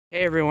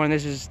Hey everyone,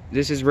 this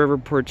is River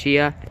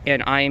Portilla,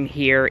 and I am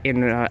here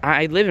in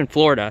I live in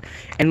Florida,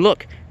 and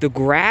look, the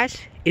grass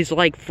is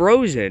like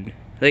frozen.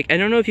 Like, I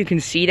don't know if you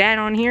can see that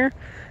on here,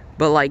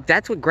 but like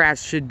that's what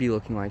grass should be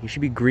looking like. It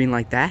should be green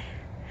like that.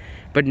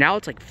 But now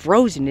it's like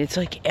frozen. It's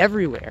like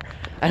everywhere.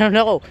 I don't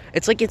know.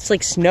 It's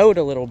like snowed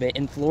a little bit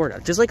in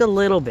Florida, just like a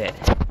little bit.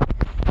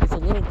 It's a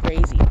little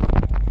crazy.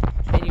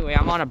 Anyway,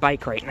 I'm on a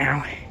bike right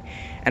now,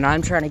 and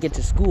I'm trying to get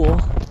to school.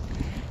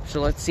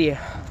 So let's see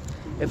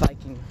if I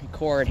can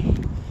record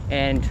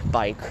and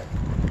bike.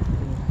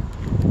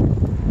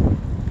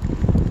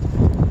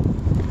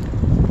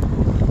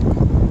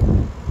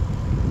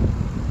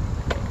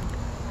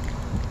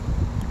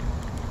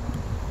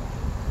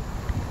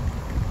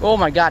 Oh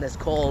my God, it's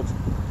cold.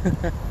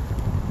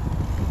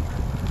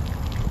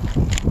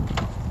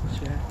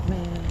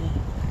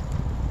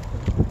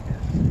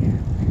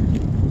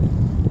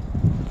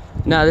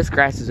 No, this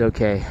grass is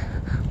okay.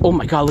 Oh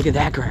my God, look at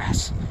that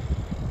grass.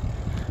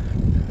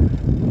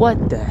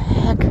 What the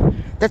heck?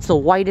 That's the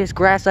whitest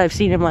grass I've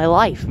seen in my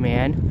life,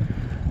 man.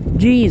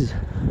 Jeez.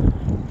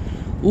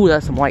 Ooh,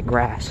 that's some white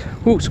grass.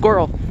 Ooh,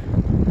 squirrel.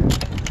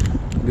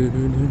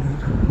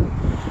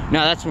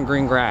 Now that's some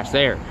green grass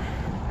there.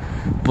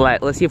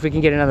 But let's see if we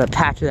can get another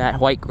patch of that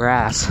white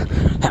grass.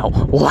 That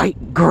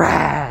white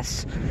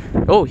grass.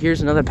 Oh, here's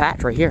another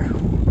patch right here.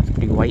 It's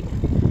pretty white.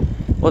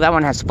 Well, that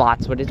one has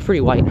spots, but it's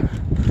pretty white.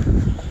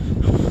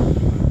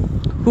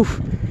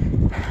 Oof.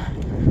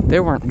 They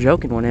weren't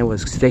joking when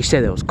they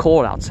said it was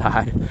cold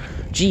outside.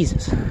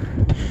 Jesus.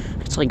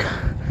 It's like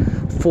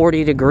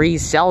 40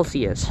 degrees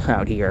Celsius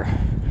out here.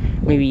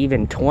 Maybe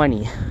even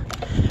 20.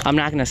 I'm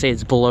not gonna say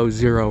it's below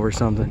zero or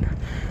something,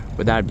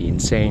 but that'd be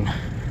insane.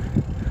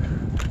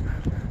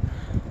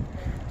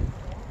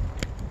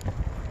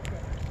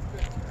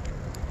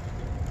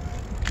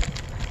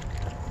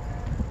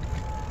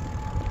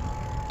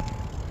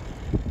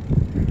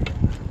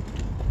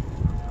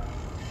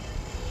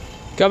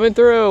 Coming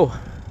through.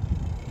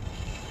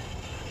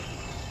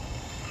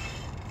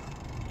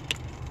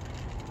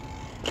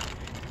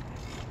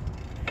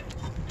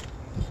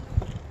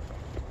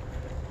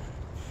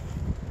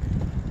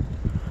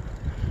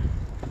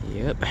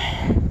 Yep.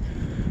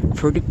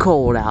 Pretty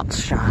cold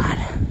outside.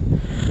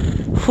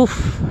 Whew.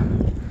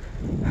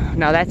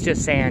 Now that's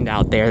just sand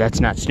out there.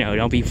 That's not snow.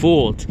 Don't be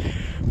fooled.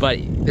 But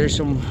there's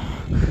some.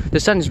 The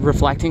sun's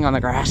reflecting on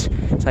the grass,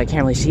 so I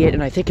can't really see it,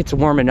 and I think it's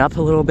warming up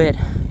a little bit.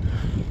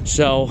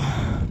 So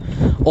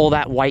all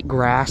that white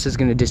grass is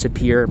gonna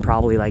disappear in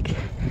probably like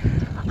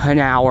an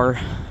hour.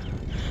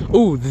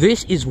 Ooh,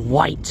 this is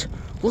white.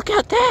 Look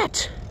at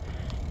that.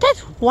 That's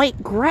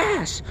white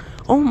grass.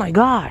 Oh my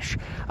gosh.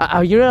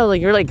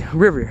 You're like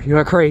River,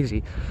 you're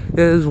crazy.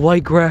 This is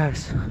white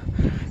grass.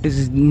 This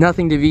is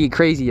nothing to be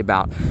crazy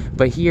about.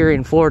 But here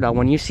in Florida,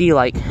 when you see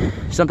like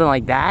something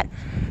like that,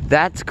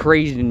 that's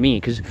crazy to me,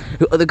 because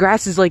the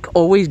grass is like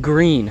always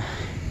green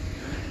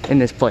in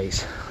this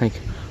place. Like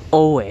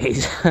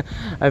always.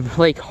 I've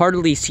like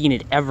hardly seen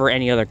it ever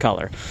any other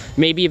color.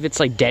 Maybe if it's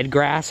like dead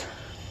grass,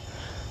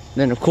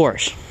 then of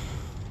course.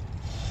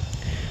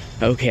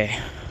 Okay.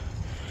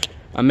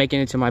 I'm making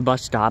it to my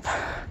bus stop.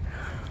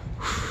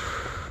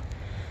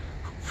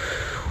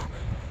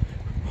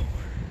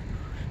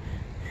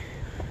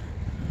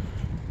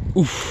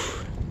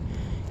 Oof.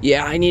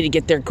 Yeah, I need to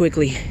get there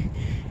quickly.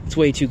 It's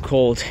way too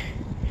cold.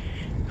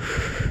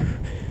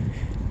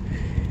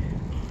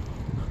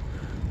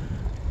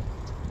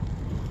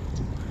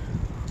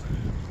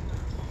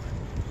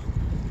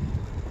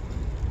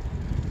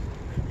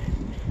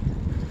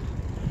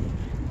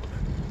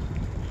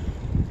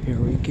 Here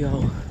we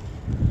go.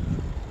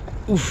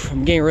 Oof,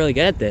 I'm getting really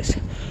good at this.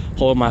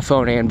 Holding my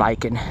phone and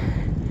biking.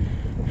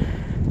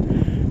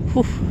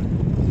 Oof.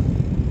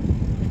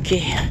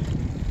 Okay.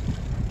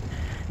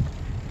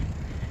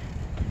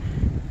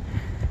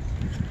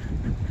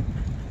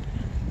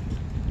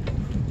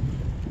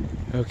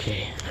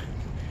 Okay.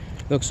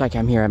 Looks like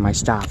I'm here at my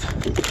stop.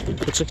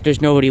 Looks like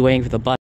there's nobody waiting for the bus.